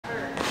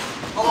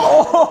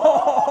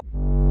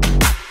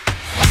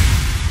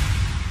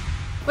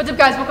up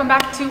guys, welcome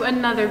back to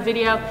another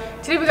video.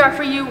 Today we got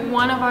for you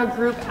one of our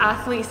group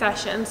athlete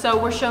sessions. So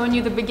we're showing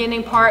you the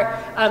beginning part,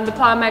 the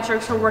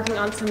plyometrics. We're working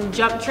on some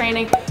jump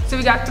training. So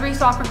we got 3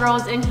 soccer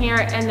girls in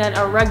here and then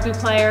a rugby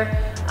player.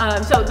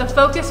 So the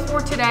focus for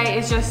today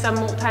is just some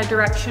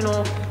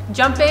multi-directional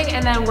jumping,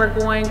 and then we're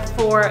going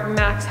for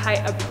max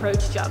height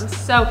approach jumps.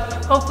 So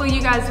hopefully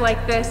you guys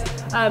like this.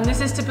 This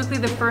is typically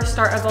the first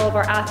start of all of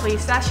our athlete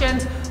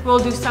sessions. We'll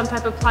do some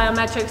type of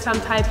plyometrics, some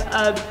type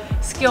of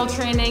skill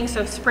training,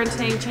 so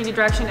sprinting, change of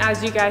direction,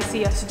 as you guys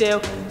see us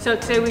do. So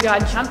today we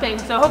got jumping.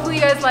 So hopefully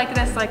you guys like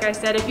this. Like I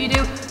said, if you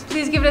do,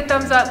 please give it a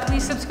thumbs up.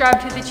 Please subscribe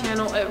to the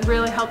channel. It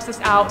really helps us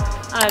out,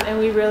 and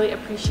we really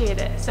appreciate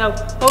it. So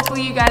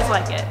hopefully you guys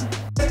like it.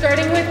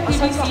 Starting with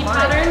PVC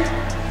pattern.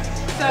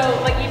 So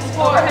like each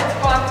overhead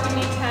squat, give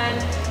me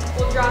 10.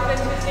 We'll drop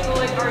into a single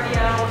leg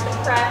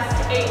RDL,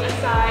 press 8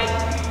 aside,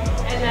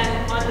 and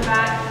then on the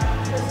back,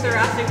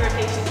 thoracic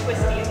rotation,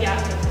 twisties,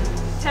 yeah.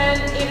 10,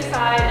 8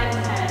 aside,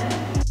 and 10.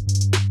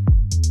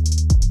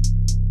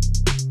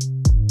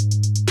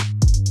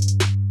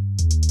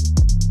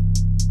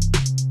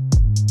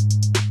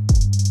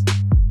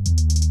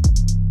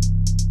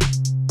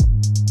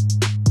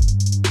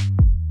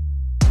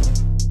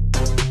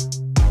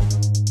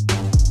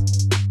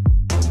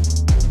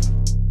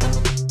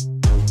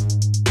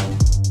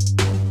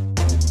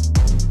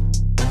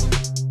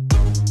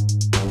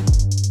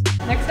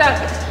 Next up,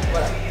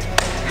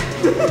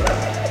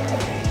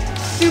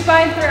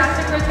 supine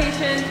thoracic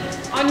rotation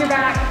on your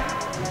back,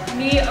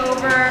 knee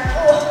over,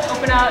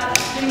 open up,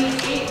 your knee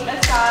 8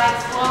 aside,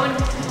 slow and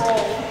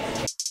controlled.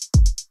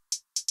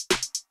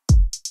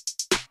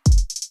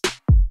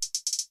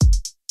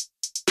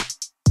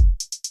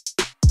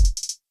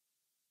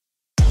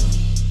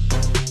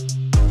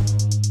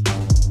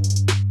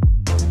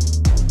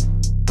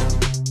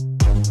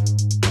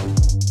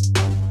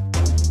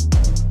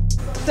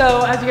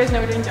 So as you guys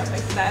know, we're doing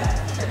jumping today.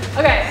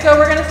 Okay, so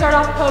we're gonna start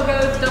off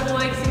pogos, double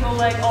leg, single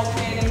leg,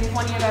 alternating,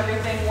 20 of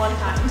everything, one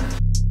time.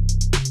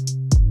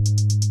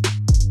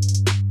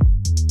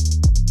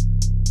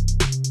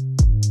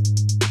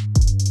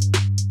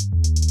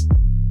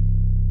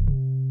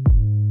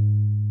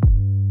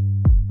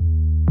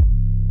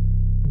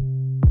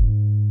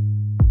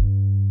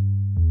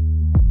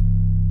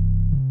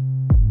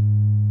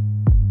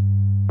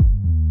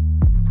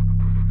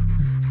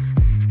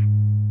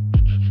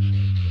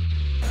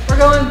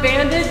 Going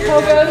banded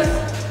pogos,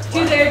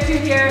 2 there, 2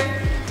 here.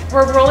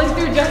 We're rolling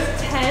through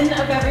just 10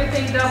 of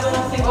everything, double,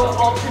 single,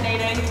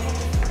 alternating.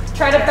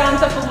 Try to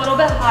bounce up a little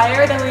bit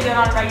higher than we did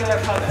on regular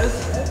pogos.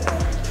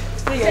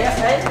 So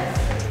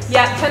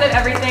yeah, 10 of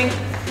everything.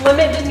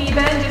 Limit the knee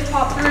bend, just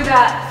pop through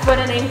that foot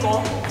and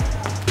ankle.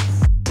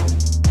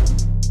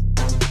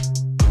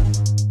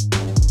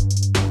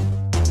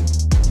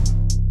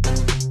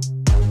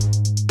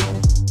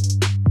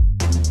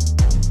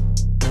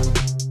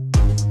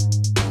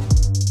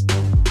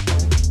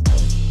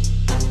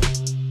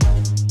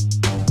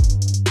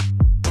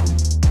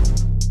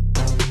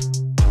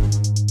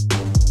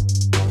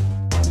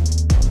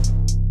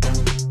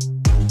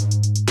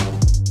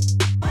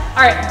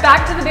 All right,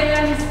 back to the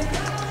bands.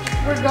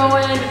 We're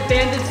going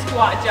banded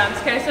squat jumps,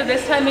 okay? So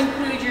this time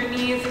include your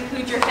knees,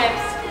 include your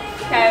hips,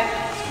 okay?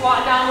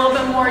 Squat down a little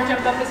bit more,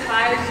 jump up as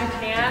high as you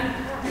can.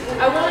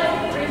 I want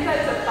 3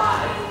 sets of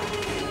 5.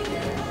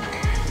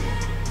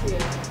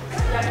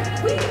 Yep.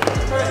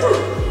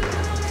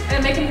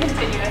 And make them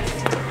continuous.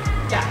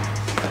 Yeah,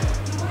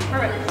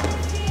 perfect.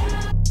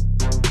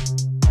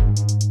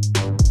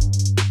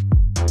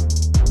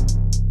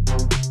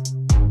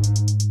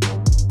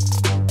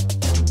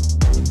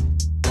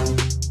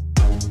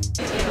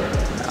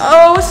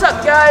 Oh, what's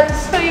up guys?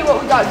 Tell you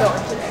what we got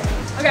going today.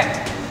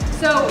 Okay,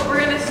 so we're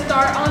gonna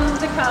start on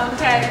the cone,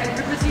 okay? A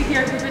group of 2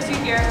 here, group of 2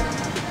 here.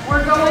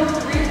 We're going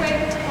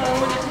 3-way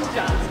cone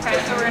jumps,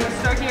 okay? So we're gonna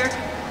start here.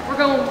 We're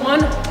going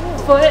 1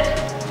 foot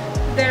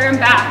there and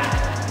back,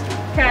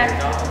 okay?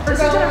 We're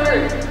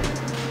going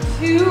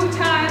 2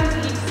 times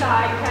each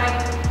side, okay?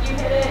 You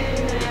hit it,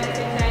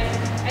 same thing.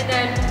 And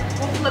then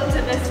we'll flip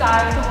to this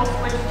side, so we'll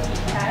switch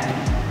feet, okay?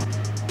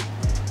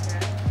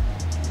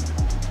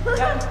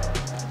 Yep.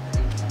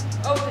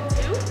 Oh, the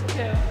 2?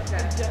 2.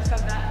 Okay, just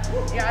said that.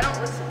 Yeah, I don't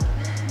listen.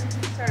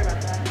 Sorry about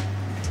that.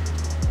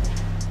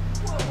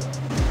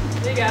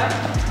 There you go.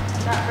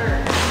 That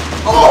hurt.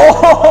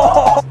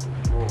 Oh!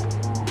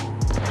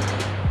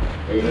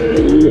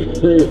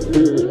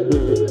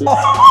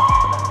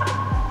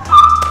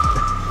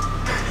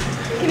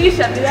 Can you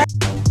send me that?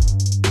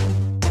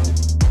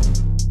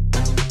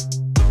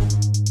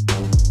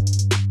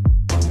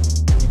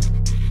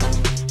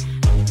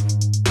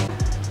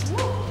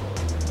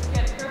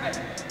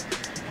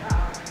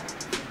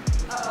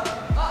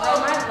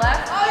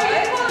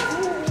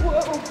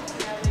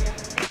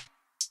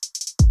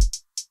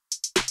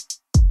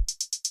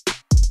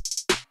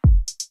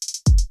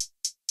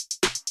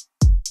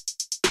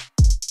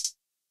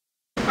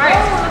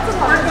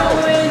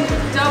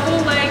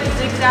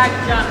 zigzag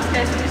jumps.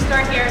 Okay, so we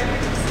start here,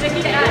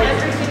 sticking at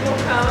every single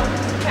cone.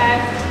 Okay,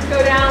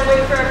 go down,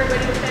 wait for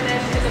everybody to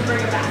finish, and then then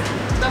bring it back.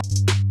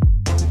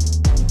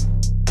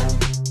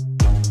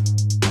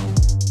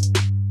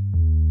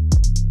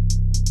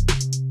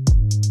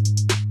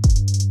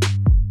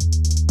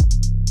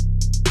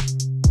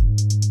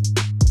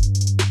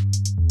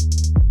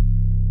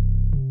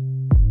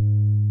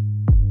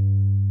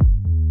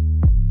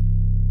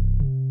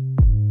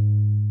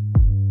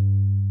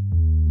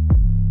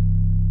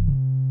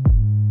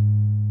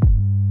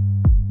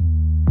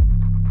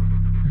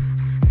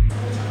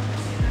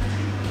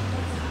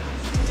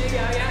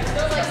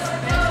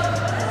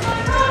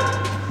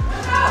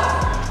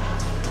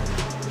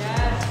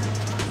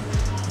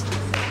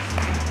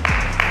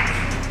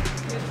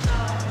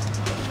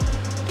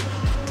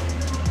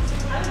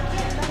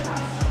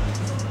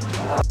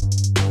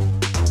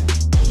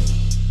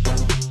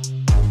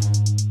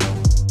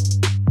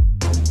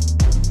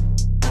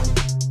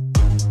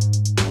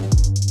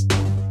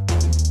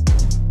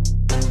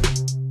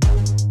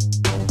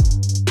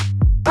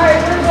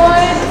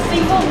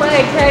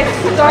 Okay,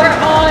 start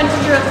on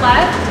your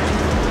left,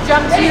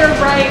 jump to your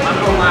right,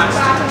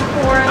 back and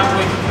forth.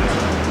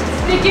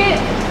 Stick it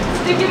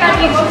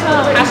at each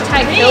toe.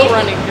 Hashtag hill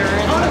run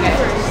endurance. Okay.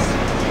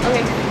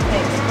 Okay,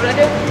 thanks. What did I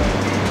do?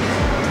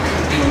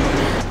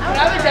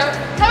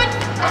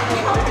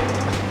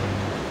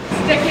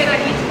 Stick it at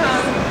each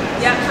toe.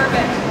 Yeah,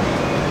 perfect.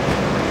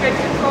 Good,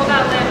 control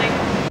that landing.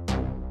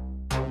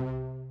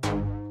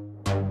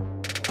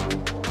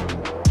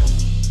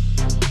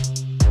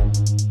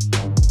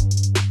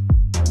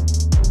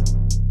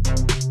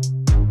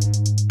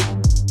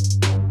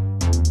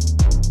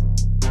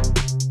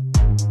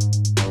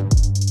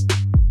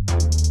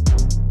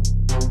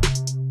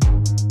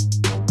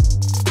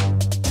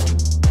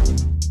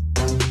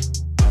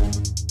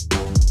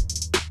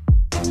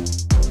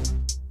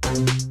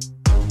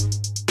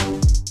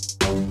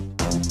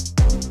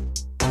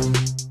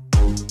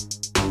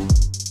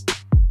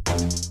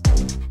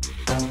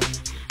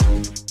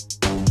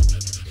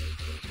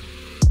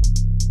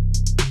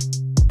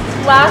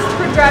 Last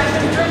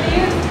progression for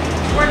these,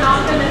 we're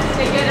not going to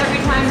stick it every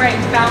time, right,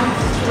 bounce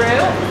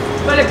through.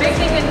 But a big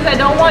thing is I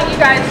don't want you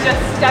guys just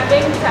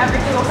stepping to every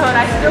single cone.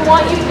 I still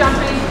want you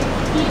jumping,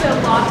 keep it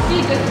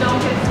lofty, just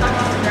don't get stuck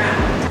on the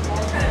ground.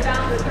 Kind of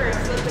bounce through.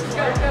 So let's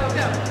go, go,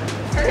 go.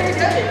 Okay,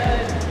 good.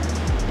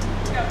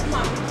 Go,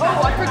 come on.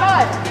 Oh, I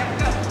forgot. Yeah,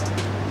 go.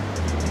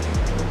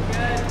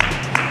 Good.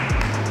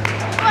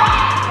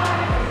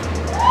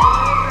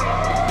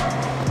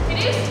 Can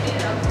you speed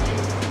it up,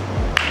 please?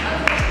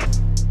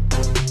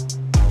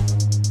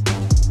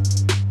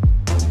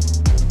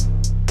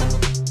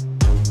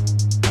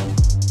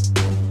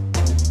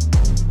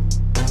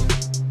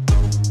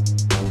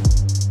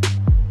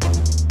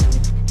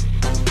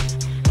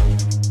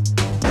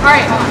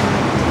 Alright,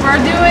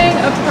 we're doing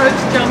approach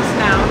jumps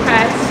now,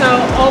 okay? So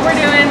all we're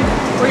doing,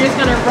 we're just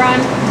gonna run,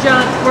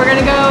 jump, we're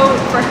gonna go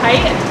for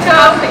height.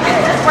 So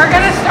we're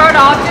gonna start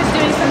off just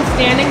doing some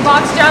standing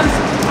box jumps.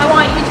 I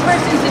want each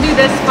person to do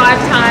this 5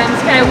 times,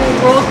 okay? We'll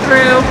roll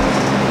through,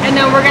 and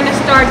then we're gonna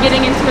start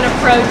getting into an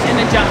approach and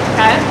a jump,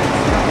 okay?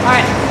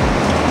 Alright,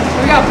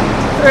 here we go.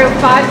 Through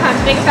 5 times,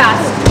 make it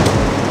fast.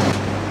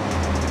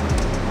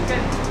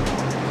 Good.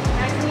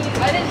 Nice and easy.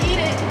 I didn't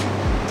eat it.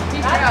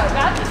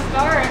 That's a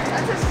start.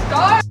 That's a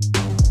start.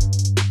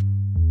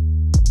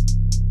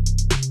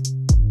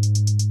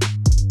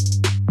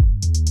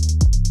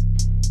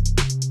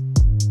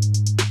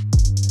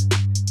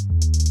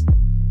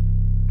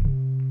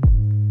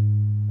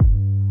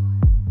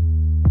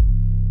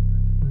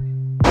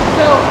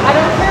 So I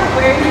don't care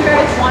where you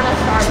guys want to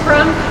start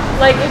from.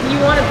 Like if you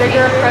want a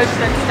bigger approach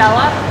than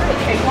Stella,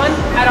 take one.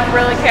 I don't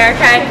really care,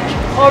 okay?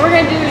 All we're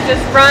going to do is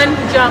just run,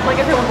 jump, like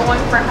if we're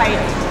going for height.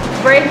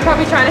 Braden's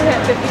probably trying to hit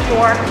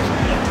 54.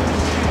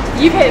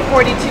 You've hit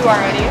 42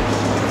 already.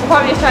 We'll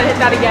probably just try to hit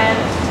that again.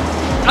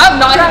 I'm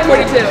not hit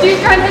 42.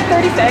 She's trying to hit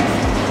 36.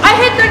 I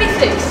hit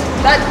 36.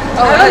 That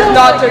is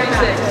not 36.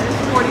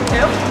 42.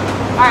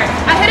 Alright.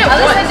 I hit it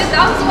once.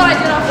 That was what I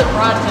did off the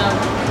broad jump.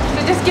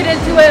 So just get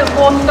into it.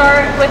 We'll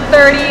start with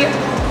 30,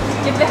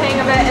 get the hang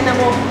of it, and then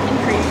we'll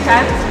increase,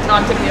 okay? It's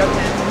not going to be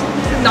okay.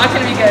 This is not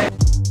going to be good.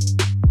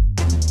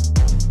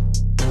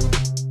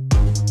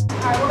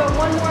 Alright, we'll go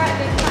one more at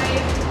this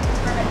height.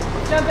 Perfect.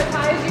 Jump as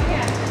high as you can.